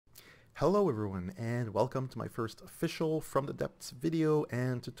Hello everyone and welcome to my first official From the Depths video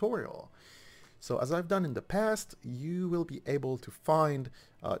and tutorial. So as I've done in the past, you will be able to find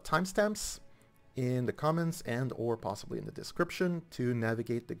timestamps in the comments and or possibly in the description to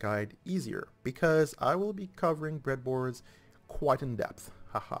navigate the guide easier, because I will be covering breadboards quite in depth.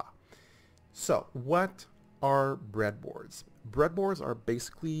 Haha. So what are breadboards? Breadboards are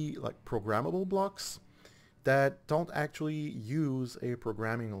basically like programmable blocks that don't actually use a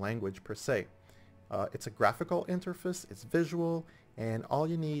programming language per se. It's a graphical interface, it's visual, and all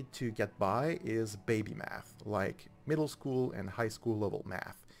you need to get by is baby math, like middle school and high school level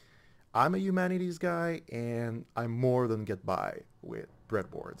math. I'm a humanities guy, and I more than get by with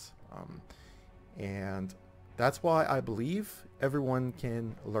breadboards. And that's why I believe everyone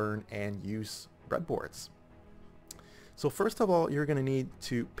can learn and use breadboards. So first of all, you're going to need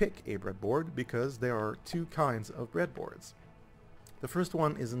to pick a breadboard because there are two kinds of breadboards. The first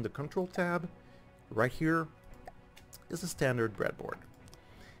one is in the Control tab. Right here is the standard breadboard.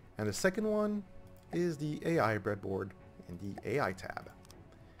 And the second one is the AI breadboard in the AI tab.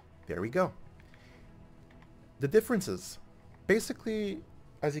 There we go. The differences. Basically,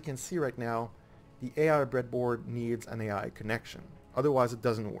 as you can see right now, the AI breadboard needs an AI connection. Otherwise, it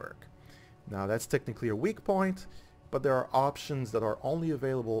doesn't work. Now, that's technically a weak point, but there are options that are only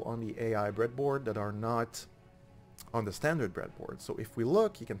available on the AI breadboard that are not on the standard breadboard. So if we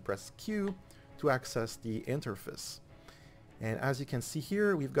look, you can press Q to access the interface. And as you can see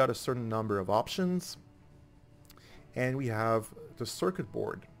here, we've got a certain number of options. And we have the circuit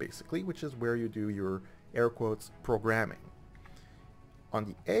board, basically, which is where you do your air quotes programming. On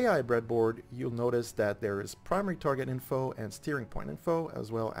the AI breadboard, you'll notice that there is primary target info and steering point info,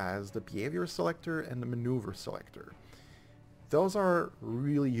 as well as the behavior selector and the maneuver selector. Those are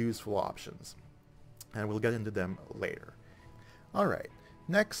really useful options, and we'll get into them later. Alright,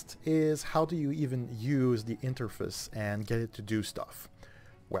 next is how do you even use the interface and get it to do stuff?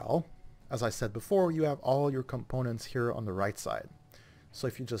 Well, as I said before, you have all your components here on the right side. So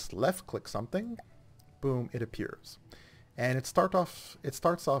if you just left click something, boom, it appears. And it starts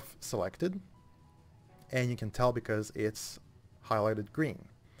off selected, and you can tell because it's highlighted green.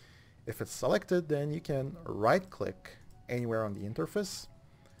 If it's selected, then you can right click anywhere on the interface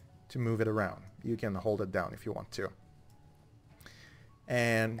to move it around. You can hold it down if you want to.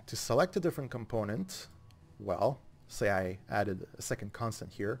 And to select a different component, well, say I added a second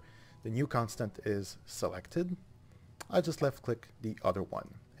constant here, the new constant is selected. I just left click the other one,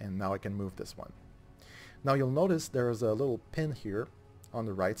 and now I can move this one. Now you'll notice there's a little pin here on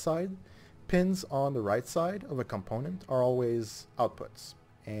the right side. Pins on the right side of a component are always outputs.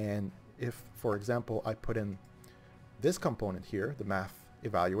 And if, for example, I put in this component here, the math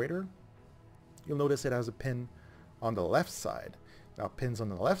evaluator, you'll notice it has a pin on the left side. Now pins on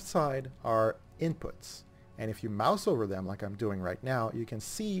the left side are inputs. And if you mouse over them like I'm doing right now, you can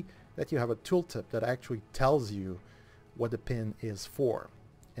see that you have a tooltip that actually tells you what the pin is for.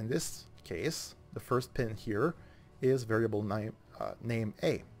 In this case, the first pin here is variable name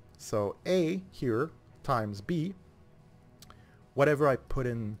A. So A here times B, whatever I put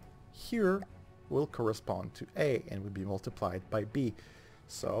in here will correspond to A and would be multiplied by B.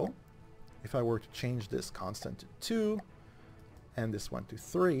 So if I were to change this constant to 2 and this one to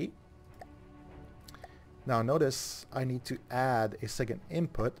 3, now notice I need to add a second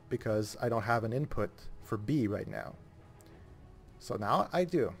input because I don't have an input for B right now. So now I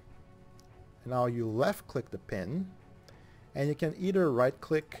do. Now you left click the pin, and you can either right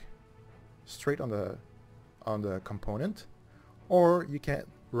click straight on the component, or you can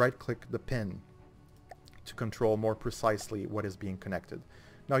right click the pin to control more precisely what is being connected.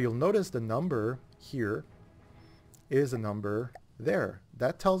 Now you'll notice the number here is a number there.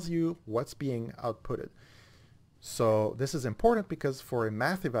 That tells you what's being outputted. So this is important because for a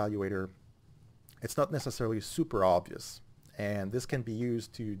math evaluator, it's not necessarily super obvious. And this can be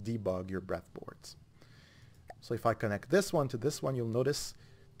used to debug your breadboards. So if I connect this one to this one, you'll notice,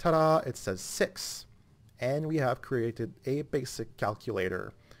 ta-da, it says 6. And we have created a basic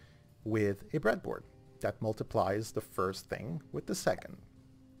calculator with a breadboard that multiplies the first thing with the second.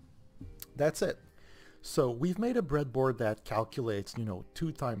 That's it. So we've made a breadboard that calculates,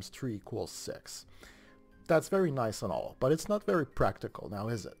 2 times 3 equals 6. That's very nice and all, but it's not very practical now,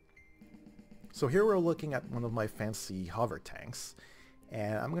 is it? So here we're looking at one of my fancy hover tanks,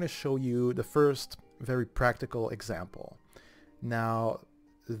 and I'm going to show you the first very practical example. Now,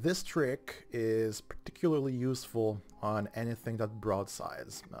 this trick is particularly useful on anything that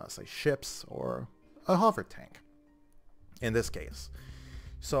broadsides, say ships or a hover tank, in this case.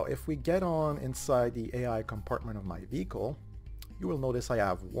 So if we get on inside the AI compartment of my vehicle, you will notice I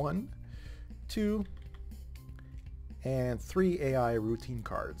have 1, 2, and 3 AI routine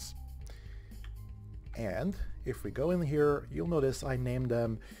cards. And if we go in here, you'll notice I named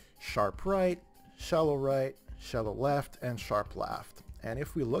them sharp right, shallow left, and sharp left. And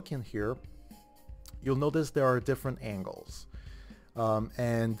if we look in here, you'll notice there are different angles.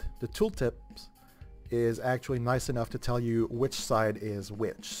 And the tooltip is actually nice enough to tell you which side is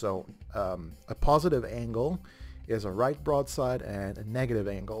which. So a positive angle is a right broadside and a negative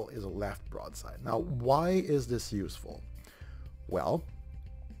angle is a left broadside. Now, why is this useful? Well,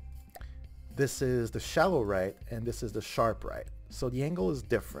 this is the shallow right and this is the sharp right. So the angle is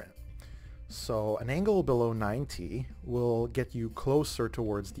different. So an angle below 90 will get you closer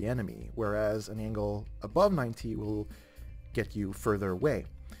towards the enemy, whereas an angle above 90 will get you further away.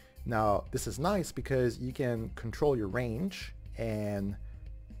 Now, this is nice because you can control your range and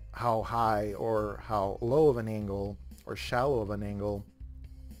how high or how low of an angle or shallow of an angle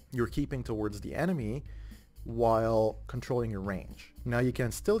you're keeping towards the enemy while controlling your range. Now, you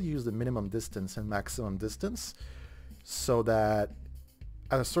can still use the minimum distance and maximum distance so that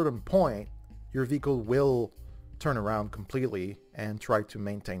at a certain point, your vehicle will turn around completely and try to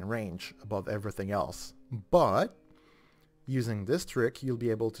maintain range above everything else. But using this trick, you'll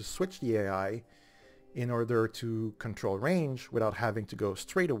be able to switch the AI in order to control range without having to go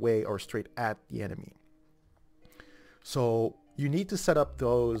straight away or straight at the enemy. So you need to set up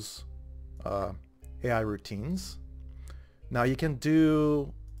those AI routines. Now you can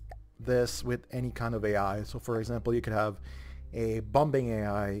do this with any kind of AI. So for example, you could have a bombing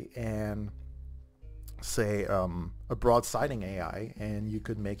AI and say a broadsiding AI, and you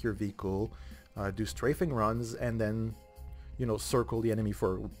could make your vehicle do strafing runs and then circle the enemy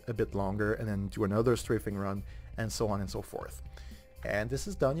for a bit longer and then do another strafing run and so on and so forth. And this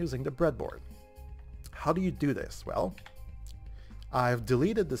is done using the breadboard. How do you do this? Well, I've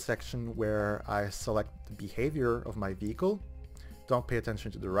deleted the section where I select the behavior of my vehicle. Don't pay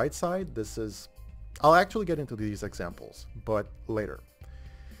attention to the right side. I'll actually get into these examples, but later.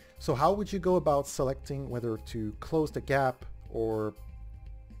 So how would you go about selecting whether to close the gap or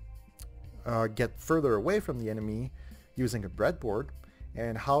get further away from the enemy using a breadboard?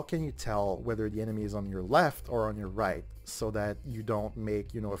 And how can you tell whether the enemy is on your left or on your right so that you don't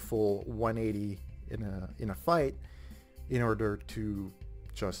make a full 180 in a fight in order to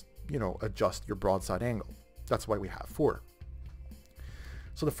just adjust your broadside angle? That's why we have 4.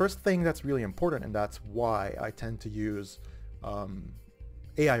 So the first thing that's really important, and that's why I tend to use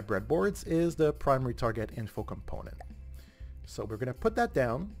AI breadboards, is the primary target info component. So we're going to put that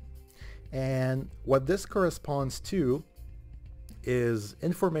down, and what this corresponds to is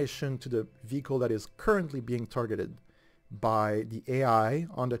information to the vehicle that is currently being targeted by the AI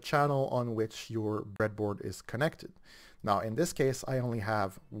on the channel on which your breadboard is connected. Now in this case, I only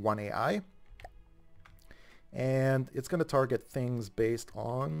have one AI, and it's going to target things based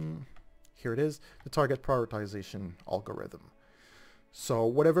on, here it is, the target prioritization algorithm. So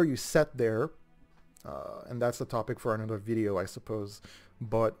whatever you set there, and that's the topic for another video, I suppose,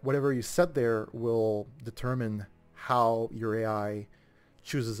 but whatever you set there will determine how your AI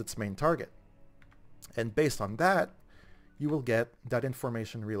chooses its main target. And based on that, you will get that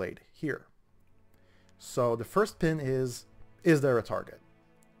information relayed here. So the first pin is there a target?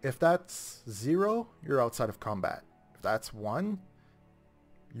 If that's 0, you're outside of combat. If that's 1,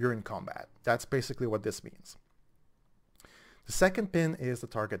 you're in combat. That's basically what this means. The second pin is the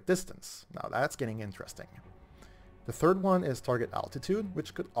target distance. Now that's getting interesting. The third one is target altitude,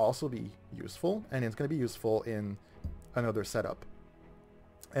 which could also be useful, and it's going to be useful in another setup.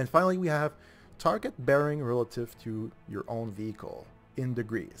 And finally, we have target bearing relative to your own vehicle in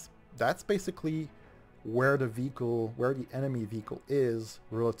degrees. That's basically where the enemy vehicle is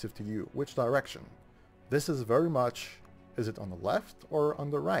relative to you, which direction. This is very much, is it on the left or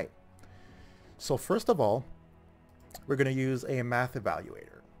on the right? So first of all, we're going to use a math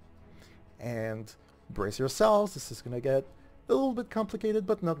evaluator. And brace yourselves, this is going to get a little bit complicated,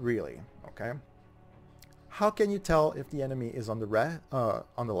 but not really, okay? How can you tell if the enemy is on the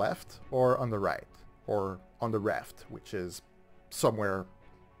left or on the right, or on the left, which is somewhere,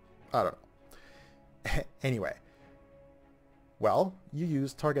 I don't know. Anyway, well, you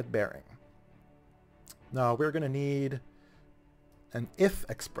use target bearing. Now we're going to need an if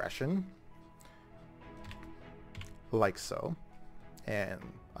expression, like so. And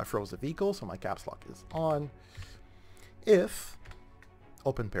I froze the vehicle, so my caps lock is on. If,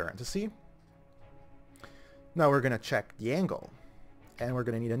 open parenthesis. Now we're going to check the angle, and we're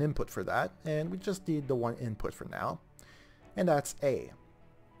going to need an input for that, and we just need the one input for now, and that's A.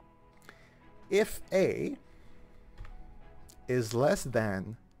 If A is less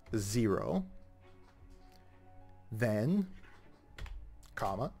than 0, then,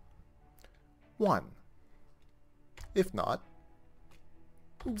 comma, 1. If not,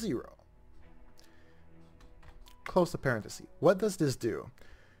 0. Close the parenthesis. What does this do?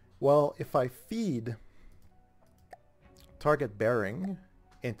 Well, if I feed target bearing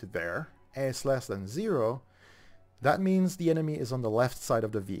into there, and it's less than 0, that means the enemy is on the left side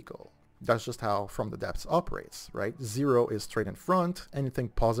of the vehicle. That's just how From the Depths operates, right? 0 is straight in front, anything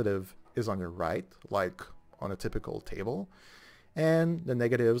positive is on your right, like on a typical table, and the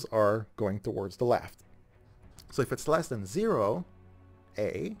negatives are going towards the left. So if it's less than 0,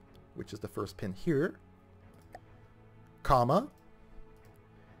 A, which is the first pin here, comma,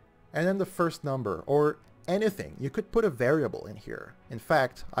 and then the first number, or anything. You could put a variable in here. In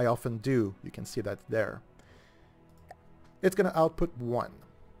fact, I often do. You can see that there. It's going to output 1.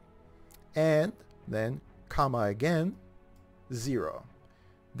 And then, comma again, 0.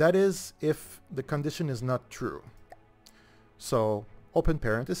 That is if the condition is not true. So, open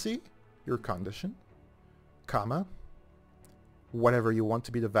parenthesis, your condition, comma, whatever you want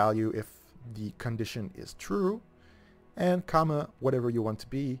to be the value if the condition is true, and comma, whatever you want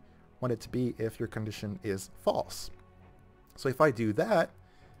it to be if your condition is false. So if I do that,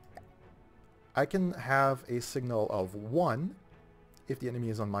 I can have a signal of 1 if the enemy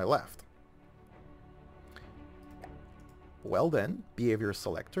is on my left. Well then, behavior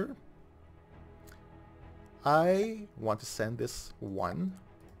selector, I want to send this 1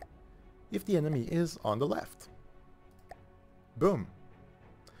 if the enemy is on the left. Boom.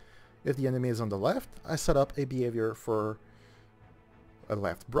 If the enemy is on the left, I set up a behavior for a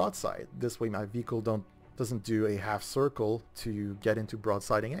left broadside. This way my vehicle doesn't do a half circle to get into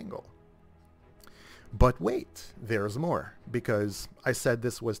broadsiding angle. But wait, there's more, because I said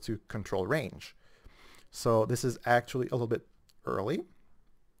this was to control range. So this is actually a little bit early.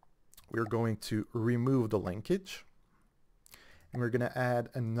 We're going to remove the linkage, and we're going to add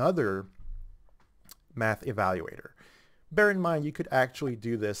another math evaluator. Bear in mind, you could actually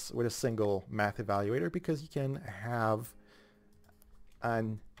do this with a single math evaluator because you can have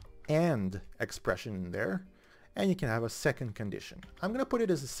an AND expression in there, and you can have a second condition. I'm going to put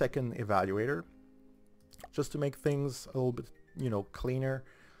it as a second evaluator just to make things a little bit, cleaner,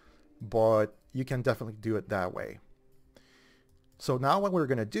 but you can definitely do it that way. So now what we're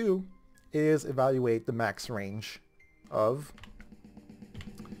going to do is evaluate the max range of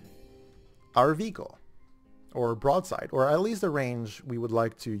our vehicle, or broadside, or at least the range we would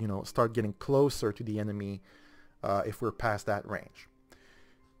like to, start getting closer to the enemy if we're past that range.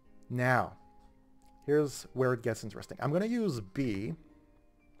 Now, here's where it gets interesting. I'm going to use B,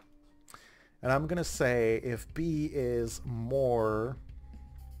 and I'm going to say if B is more,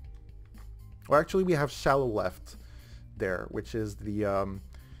 or actually we have shallow left there, which is the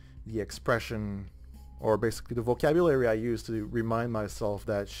expression, or basically the vocabulary I use to remind myself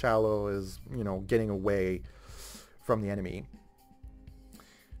that shallow is, getting away from the enemy.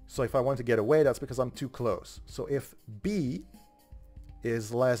 So if I want to get away, that's because I'm too close. So if B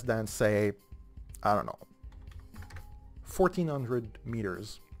is less than, say, I don't know, 1,400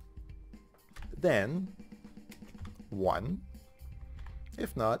 meters, then 1.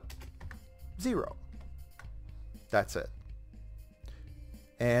 If not, 0. That's it.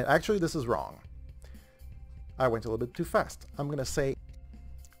 And actually this is wrong. I went a little bit too fast. I'm going to say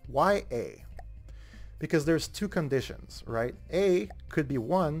why A? Because there's two conditions, right? A could be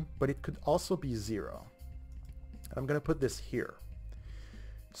 1, but it could also be 0. I'm going to put this here.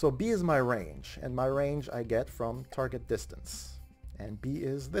 So B is my range, and my range I get from target distance. And B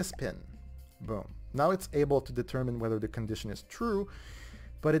is this pin. Boom. Now it's able to determine whether the condition is true,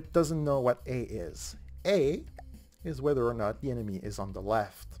 but it doesn't know what A is. A is whether or not the enemy is on the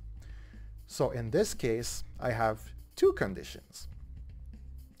left. So in this case, I have two conditions.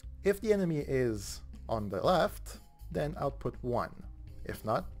 If the enemy is on the left, then output 1. If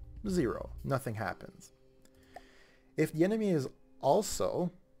not, 0. Nothing happens. If the enemy is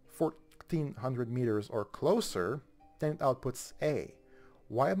also 1,400 meters or closer, then it outputs A.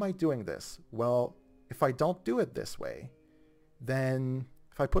 Why am I doing this? Well, if I don't do it this way, then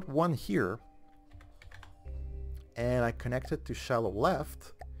if I put 1 here and I connect it to shallow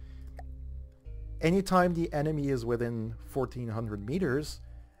left, anytime the enemy is within 1,400 meters,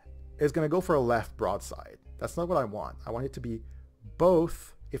 it's going to go for a left broadside. That's not what I want. I want it to be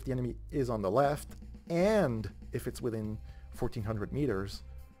both if the enemy is on the left and if it's within 1,400 meters.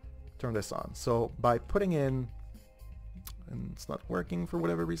 Turn this on. So by putting in, and it's not working for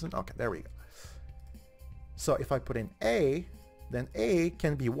whatever reason. Okay, there we go. So if I put in A, then A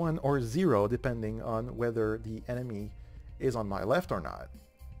can be 1 or 0 depending on whether the enemy is on my left or not.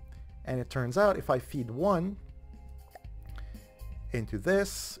 And it turns out if I feed 1, into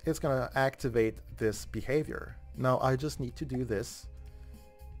this, it's going to activate this behavior. Now I just need to do this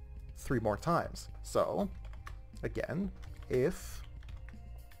 3 more times. So again, if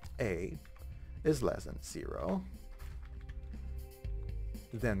a is less than 0,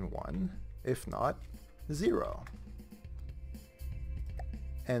 then 1, if not, 0.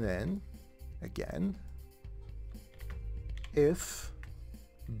 And then again, if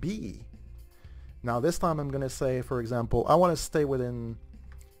b. Now this time I'm going to say, for example, I want to stay within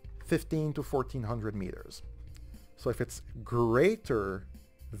 15 to 1400 meters. So if it's greater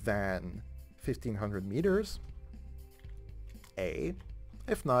than 1500 meters, A,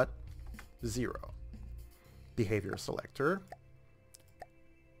 if not, 0. Behavior selector,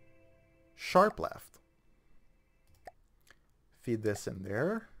 sharp left. Feed this in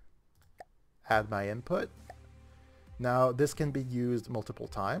there, add my input. Now this can be used multiple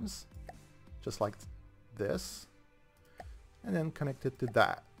times, just like this, and then connect it to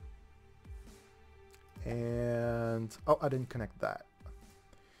that. And, oh, I didn't connect that.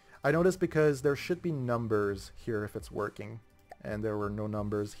 I noticed because there should be numbers here if it's working, and there were no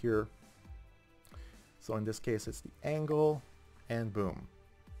numbers here. So in this case, it's the angle, and boom.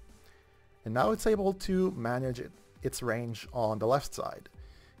 And now it's able to manage its range on the left side.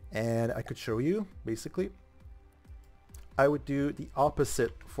 And I could show you, basically. I would do the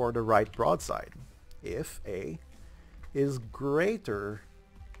opposite for the right broadside. If A is greater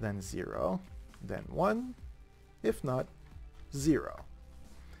than 0, then 1, if not, 0.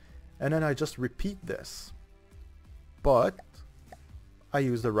 And then I just repeat this, but I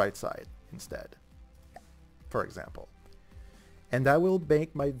use the right side instead, for example. And that will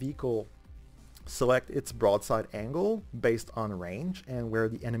make my vehicle select its broadside angle based on range and where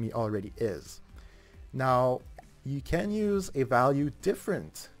the enemy already is. Now, you can use a value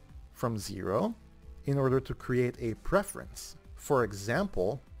different from 0 in order to create a preference. For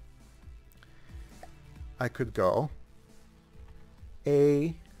example, I could go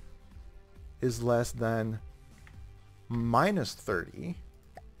A is less than minus 30.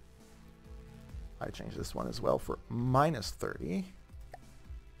 I changed this one as well for minus 30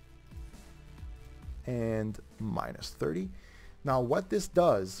 and minus 30. Now what this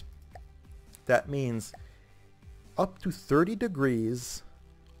does, that means up to 30 degrees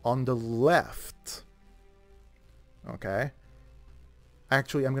on the left. Okay.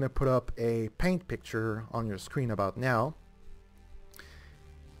 Actually, I'm going to put up a paint picture on your screen about now.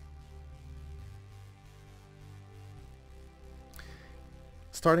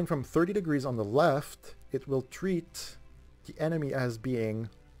 Starting from 30 degrees on the left, it will treat the enemy as being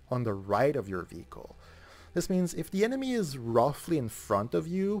on the right of your vehicle. This means if the enemy is roughly in front of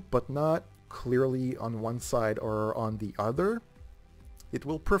you, but not clearly on one side or on the other, it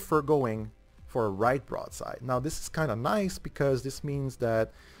will prefer going for a right broadside. Now this is kind of nice because this means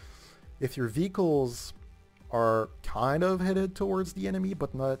that if your vehicles are kind of headed towards the enemy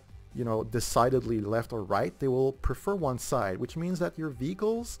but not, you know, decidedly left or right, they will prefer one side, which means that your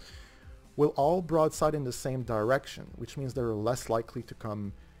vehicles will all broadside in the same direction, which means they're less likely to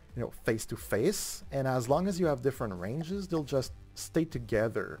come, you know, face to face. And as long as you have different ranges, they'll just stay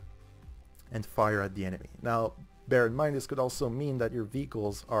together and fire at the enemy. Now bear in mind, this could also mean that your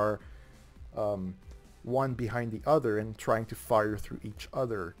vehicles are one behind the other and trying to fire through each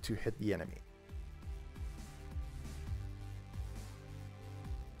other to hit the enemy.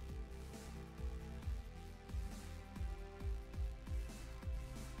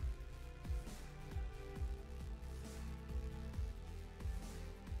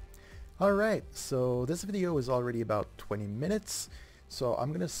 Alright, so this video is already about 20 minutes, so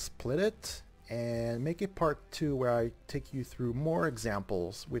I'm gonna split it and make a part 2 where I take you through more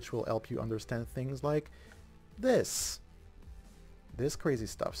examples which will help you understand things like this crazy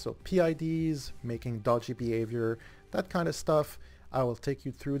stuff. So PIDs, making dodgy behavior, that kind of stuff. I will take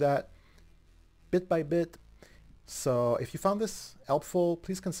you through that bit by bit. So if you found this helpful,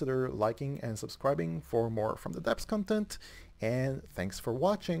 please consider liking and subscribing for more From the Depths content. And thanks for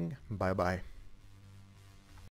watching. Bye bye.